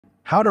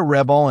How to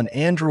Reball an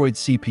Android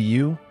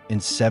CPU in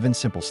 7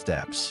 simple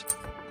steps.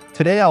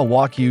 Today I'll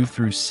walk you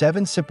through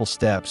 7 simple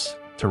steps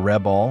to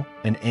Reball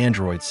an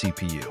Android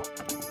CPU.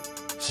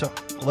 So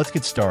let's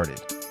get started.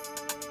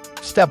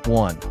 Step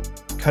 1.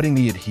 Cutting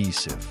the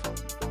adhesive.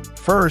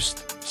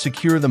 First,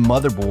 secure the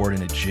motherboard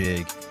in a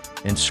jig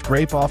and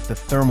scrape off the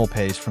thermal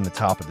paste from the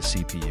top of the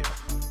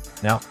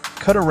CPU. Now,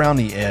 cut around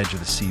the edge of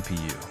the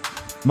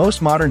CPU.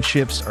 Most modern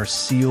chips are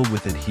sealed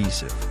with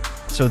adhesive,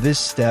 so this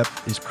step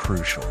is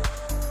crucial.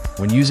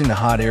 When using the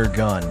hot air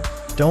gun,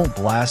 don't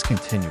blast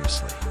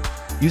continuously.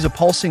 Use a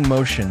pulsing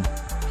motion,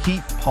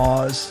 heat,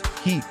 pause,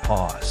 heat,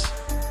 pause.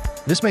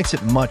 This makes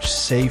it much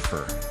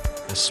safer,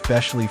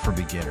 especially for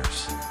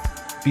beginners.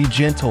 Be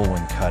gentle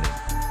when cutting.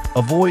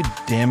 Avoid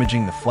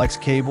damaging the flex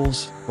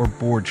cables or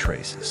board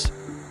traces.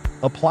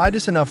 Apply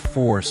just enough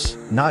force,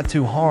 not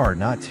too hard,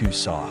 not too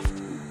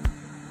soft.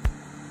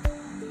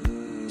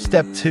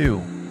 Step 2.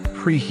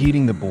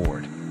 Preheating the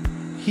board.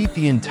 Heat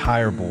the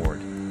entire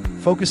board,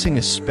 focusing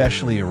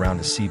especially around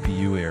the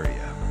CPU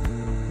area.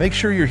 Make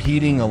sure you're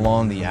heating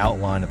along the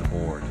outline of the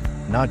board,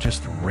 not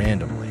just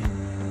randomly.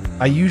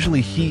 I usually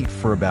heat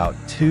for about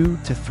 2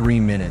 to 3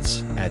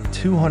 minutes at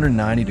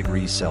 290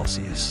 degrees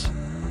Celsius.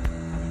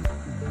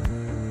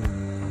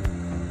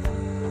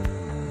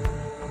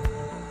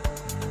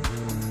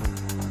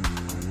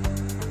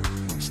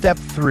 Step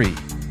 3.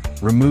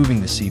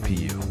 Removing the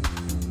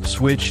CPU.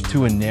 Switch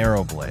to a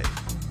narrow blade,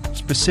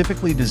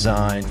 specifically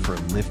designed for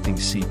lifting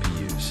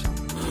CPUs.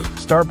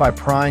 Start by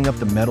prying up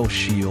the metal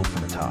shield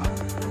from the top.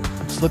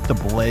 Slip the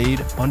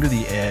blade under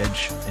the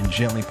edge and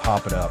gently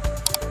pop it up.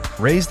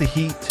 Raise the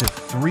heat to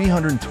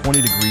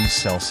 320 degrees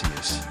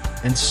Celsius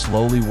and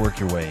slowly work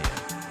your way in.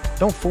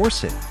 Don't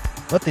force it.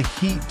 Let the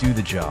heat do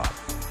the job.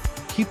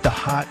 Keep the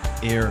hot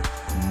air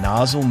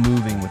nozzle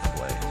moving with the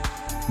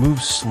blade. Move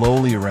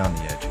slowly around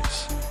the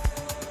edges.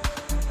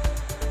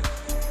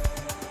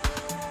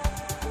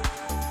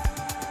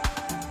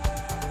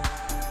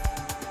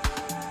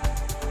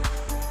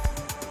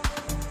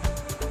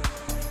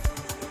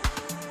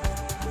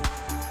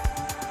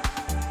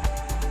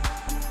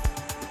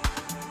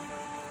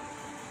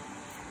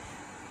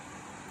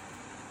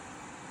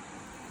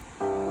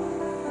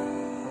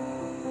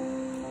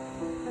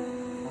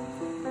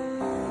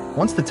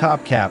 Once the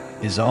top cap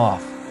is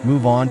off,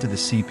 move on to the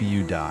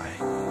CPU die.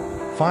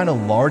 Find a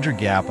larger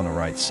gap on the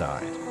right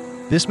side.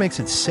 This makes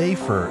it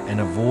safer and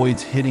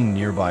avoids hitting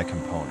nearby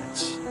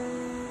components.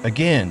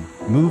 Again,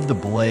 move the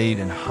blade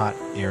and hot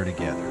air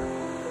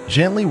together.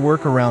 Gently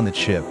work around the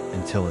chip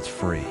until it's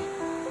free.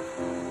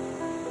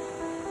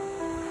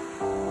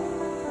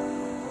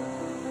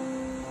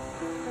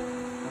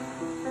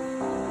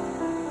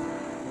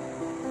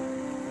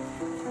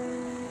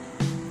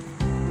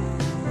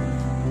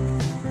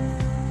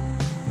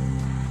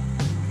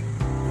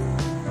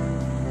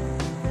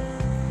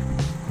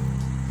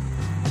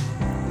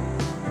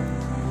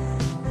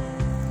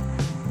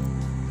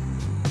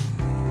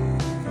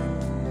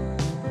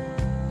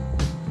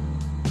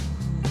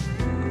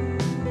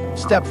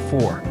 Step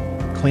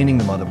 4. Cleaning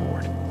the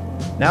motherboard.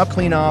 Now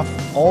clean off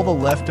all the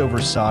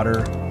leftover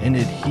solder and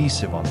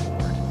adhesive on the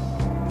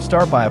board.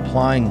 Start by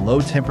applying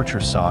low-temperature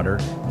solder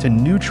to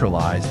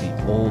neutralize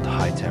the old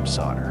high-temp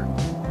solder.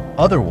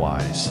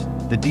 Otherwise,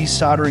 the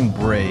desoldering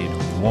braid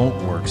won't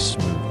work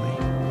smoothly.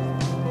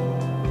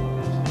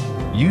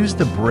 Use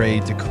the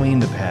braid to clean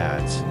the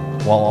pads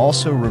while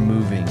also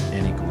removing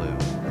any glue.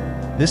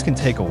 This can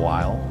take a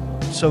while,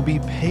 so be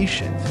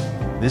patient.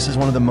 This is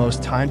one of the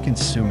most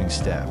time-consuming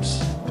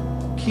steps.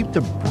 Keep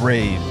the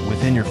braid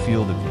within your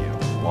field of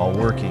view while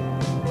working.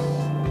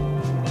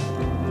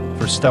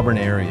 For stubborn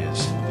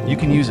areas, you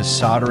can use a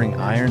soldering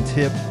iron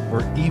tip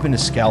or even a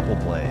scalpel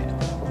blade,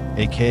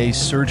 aka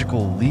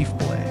surgical leaf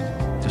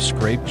blade, to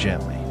scrape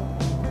gently.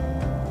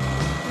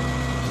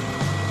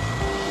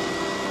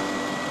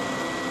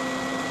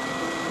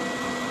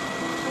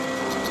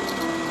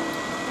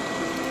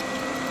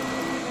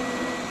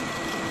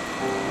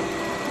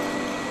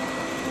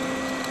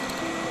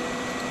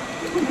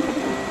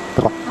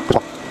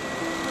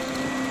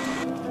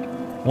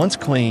 Once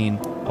clean,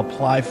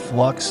 apply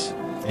flux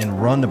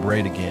and run the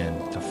braid again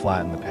to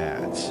flatten the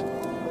pads.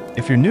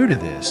 If you're new to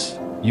this,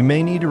 you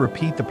may need to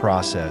repeat the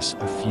process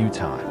a few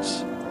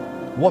times.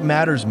 What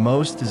matters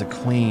most is a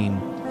clean,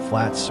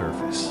 flat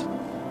surface.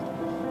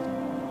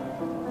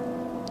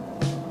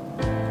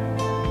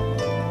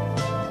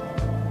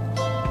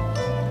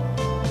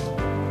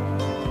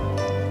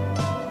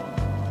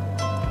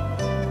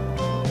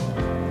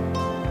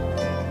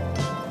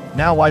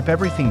 Now wipe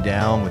everything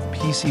down with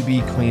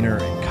PCB cleaner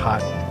and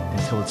cotton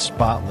until it's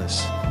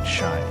spotless and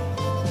shiny.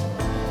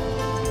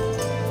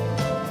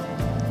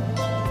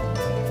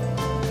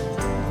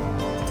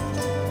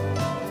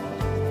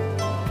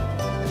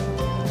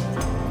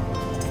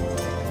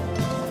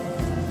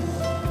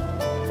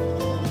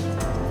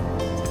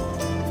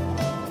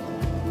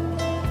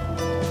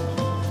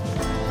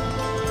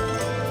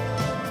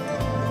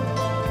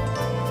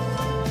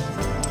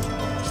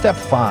 Step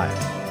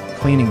 5.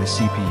 Cleaning the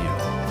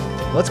CPU.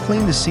 Let's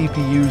clean the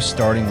CPU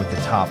starting with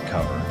the top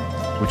cover.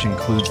 which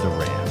includes the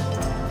RAM.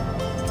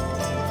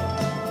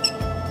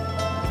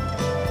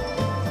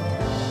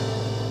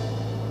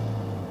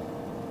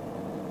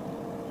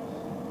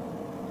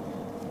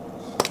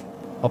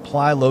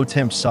 Apply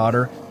low-temp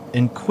solder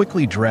and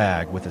quickly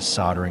drag with a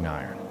soldering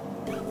iron.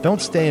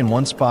 Don't stay in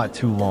one spot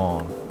too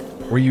long,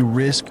 or you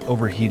risk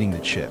overheating the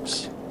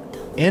chips.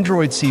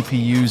 Android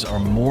CPUs are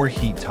more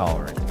heat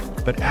tolerant,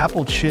 but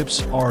Apple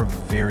chips are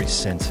very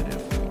sensitive,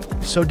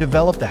 so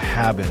develop the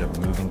habit of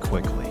moving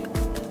quickly.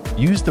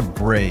 Use the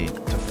braid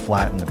to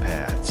flatten the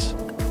pads.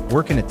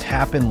 Work in a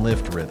tap and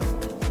lift rhythm.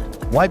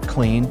 Wipe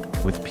clean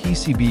with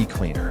PCB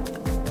cleaner.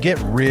 Get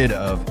rid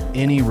of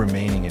any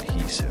remaining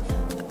adhesive.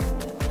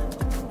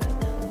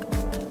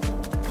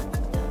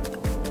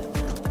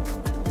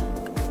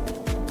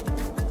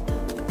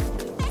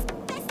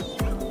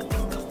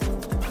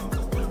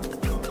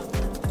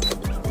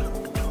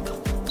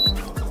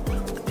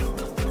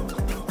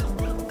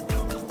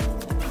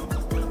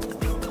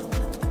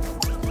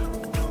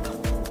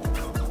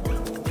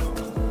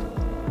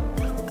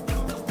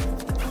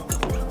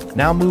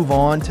 Now move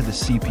on to the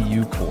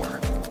CPU core.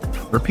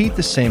 Repeat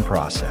the same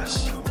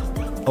process.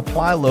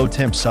 Apply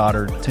low-temp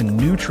solder to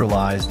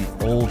neutralize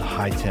the old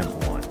high-temp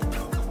one.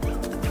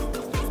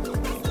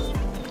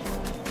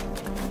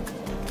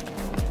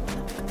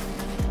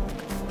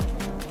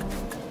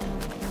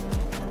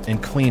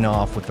 And clean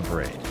off with the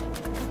braid.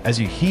 As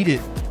you heat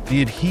it,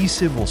 the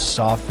adhesive will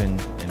soften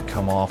and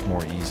come off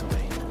more easily.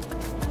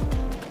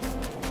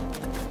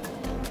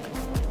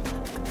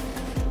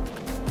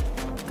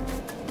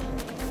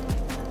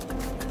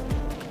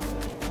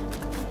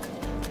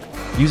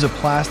 Use a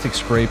plastic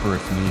scraper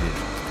if needed,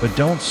 but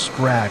don't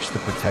scratch the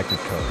protective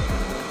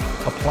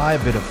coating. Apply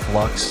a bit of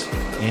flux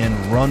and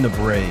run the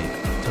braid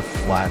to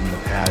flatten the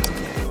pads again.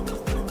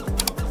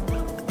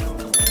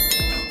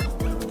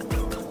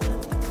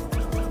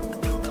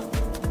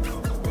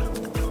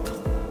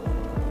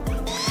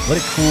 Let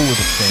it cool with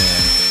a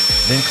fan,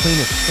 then clean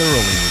it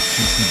thoroughly with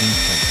PCB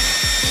cleaner.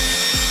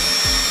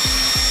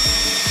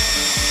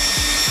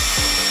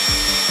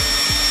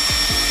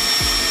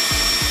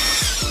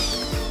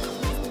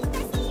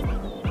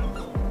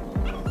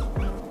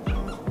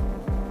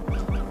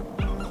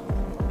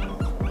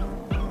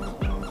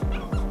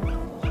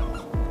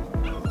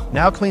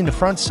 Now clean the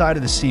front side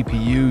of the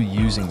CPU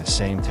using the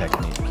same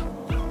technique.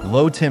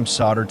 Low-temp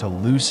solder to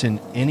loosen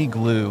any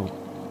glue,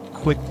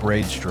 quick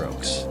braid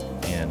strokes,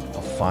 and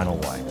a final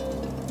wipe.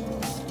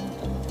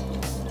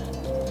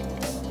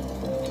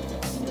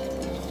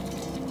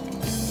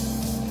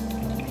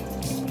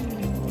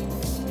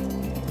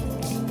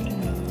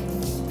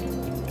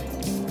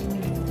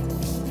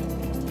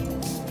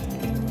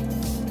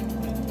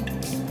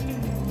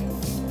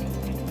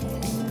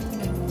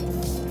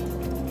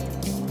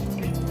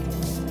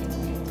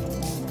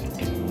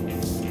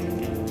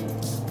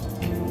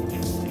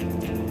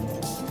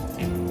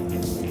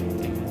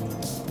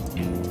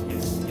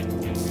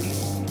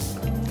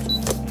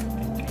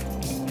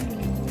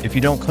 If you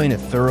don't clean it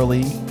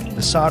thoroughly,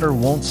 the solder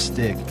won't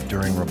stick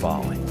during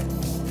reballing.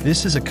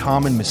 This is a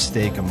common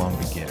mistake among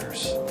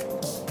beginners.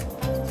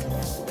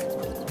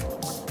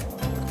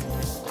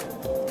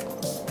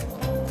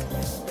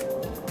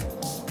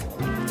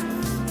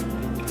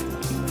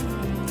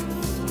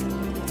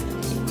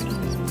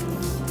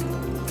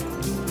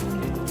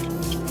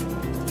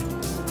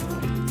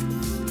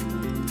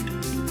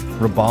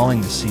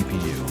 Reballing the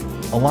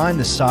CPU. Align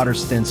the solder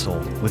stencil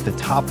with the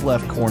top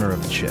left corner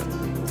of the chip.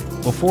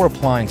 Before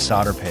applying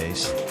solder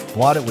paste,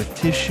 blot it with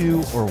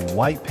tissue or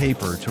white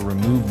paper to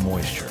remove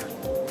moisture.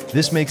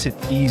 This makes it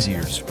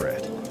easier to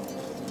spread.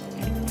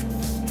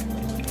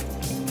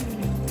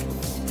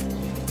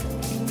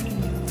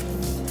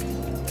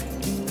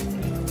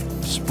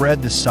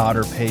 Spread the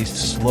solder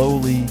paste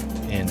slowly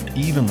and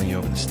evenly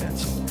over the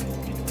stencil.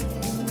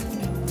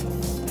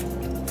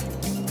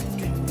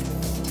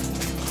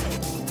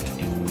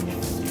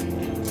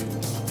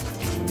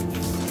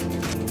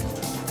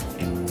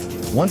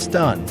 Once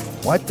done,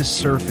 wipe the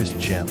surface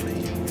gently.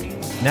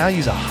 Now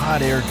use a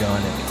hot air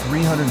gun at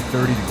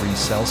 330 degrees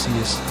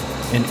Celsius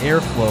and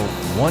airflow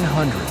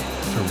 100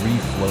 to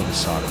reflow the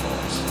solder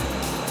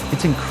balls.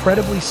 It's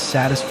incredibly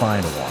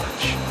satisfying to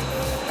watch.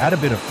 Add a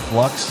bit of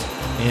flux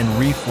and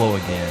reflow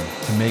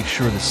again to make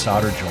sure the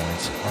solder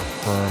joints are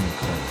firm and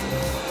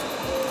clean.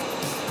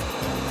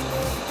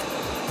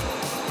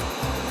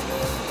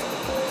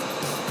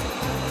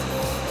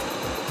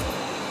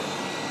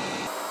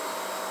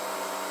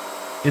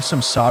 If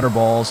some solder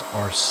balls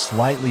are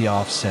slightly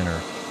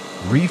off-center,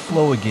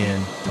 reflow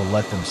again to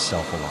let them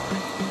self-align.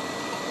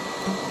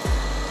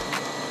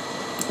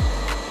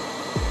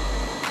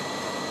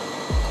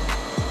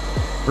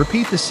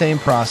 Repeat the same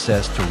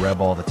process to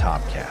reball the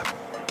top cap.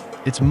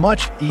 It's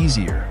much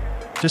easier.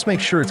 Just make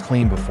sure it's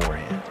clean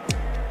beforehand.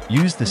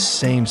 Use the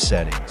same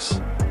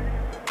settings.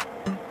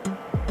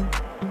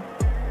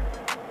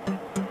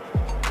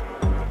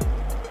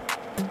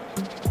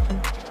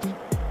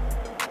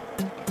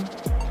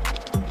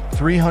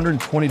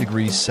 (320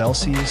 degrees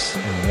Celsius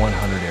and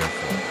 100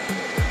 airflow.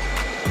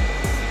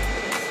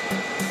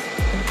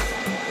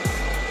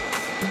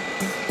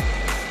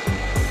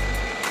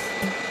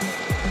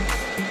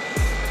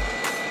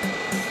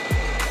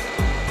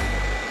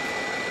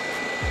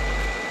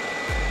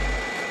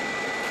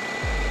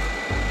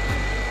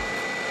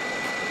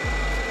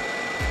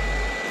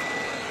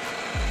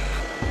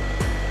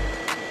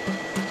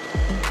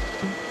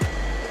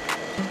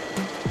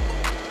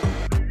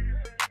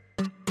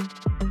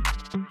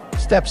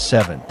 Step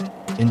 7.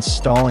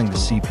 Installing the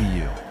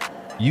CPU.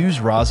 Use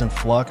Rosin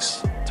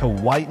flux to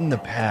whiten the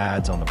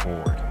pads on the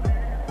board.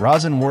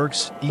 Rosin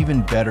works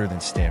even better than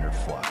standard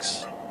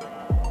flux.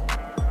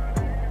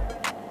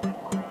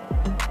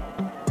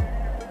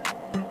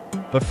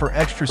 But for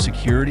extra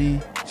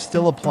security,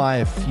 still apply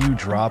a few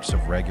drops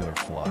of regular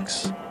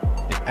flux.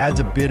 It adds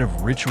a bit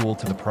of ritual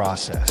to the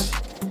process.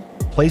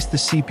 Place the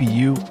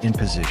CPU in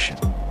position.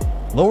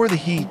 Lower the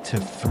heat to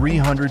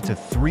 300 to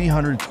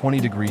 320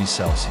 degrees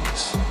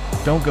Celsius.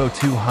 Don't go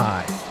too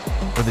high,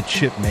 or the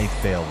chip may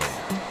fail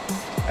later.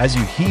 As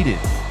you heat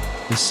it,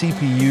 the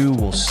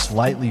CPU will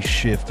slightly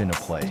shift into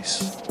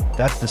place.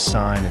 That's the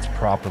sign it's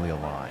properly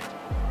aligned.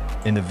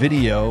 In the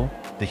video,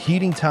 the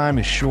heating time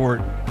is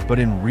short, but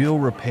in real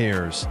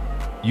repairs,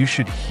 you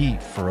should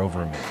heat for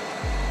over a minute.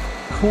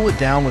 Cool it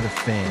down with a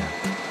fan,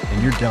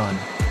 and you're done.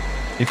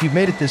 If you've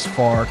made it this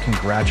far,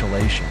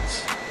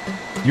 congratulations.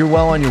 You're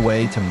well on your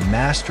way to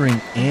mastering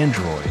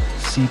Android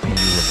CPU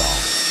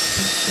Reballing.